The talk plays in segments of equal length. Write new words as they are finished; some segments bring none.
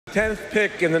10th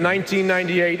pick in the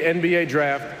 1998 NBA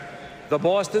draft, the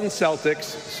Boston Celtics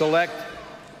select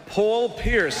Paul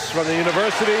Pierce from the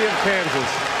University of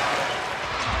Kansas.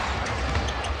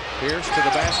 Pierce to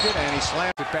the basket, and he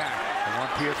slams it back. They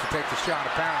want Pierce to take the shot,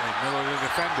 apparently. Miller, the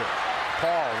defender.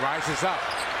 Paul rises up.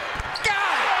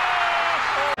 Got it!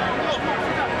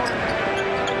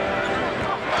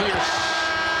 Pierce.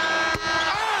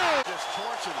 Oh! Just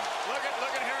torching him. Look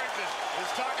at Harrington.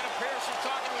 He's talking to Pierce. He's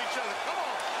talking to each other. Come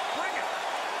on, bring it.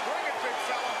 Bring it, big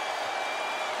fella.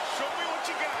 Show me what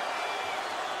you got.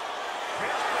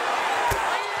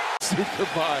 Say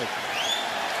goodbye.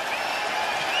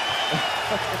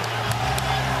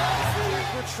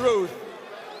 The truth.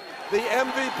 The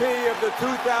MVP of the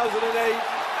 2008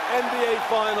 NBA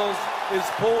Finals is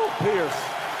Paul Pierce.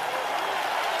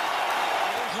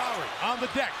 Lowry on the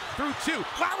deck, through two.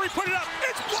 Lowry put it up.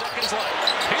 It's seconds left.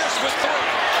 Pierce with three.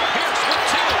 Pierce with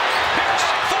two. Pierce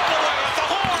fall away at the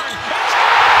horn.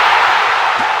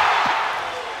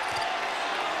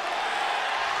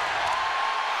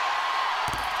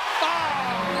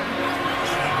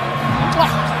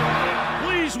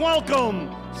 Please welcome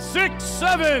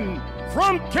 6'7"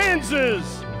 from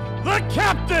Kansas, the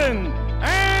captain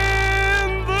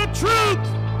and the truth,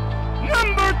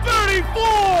 number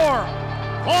 34,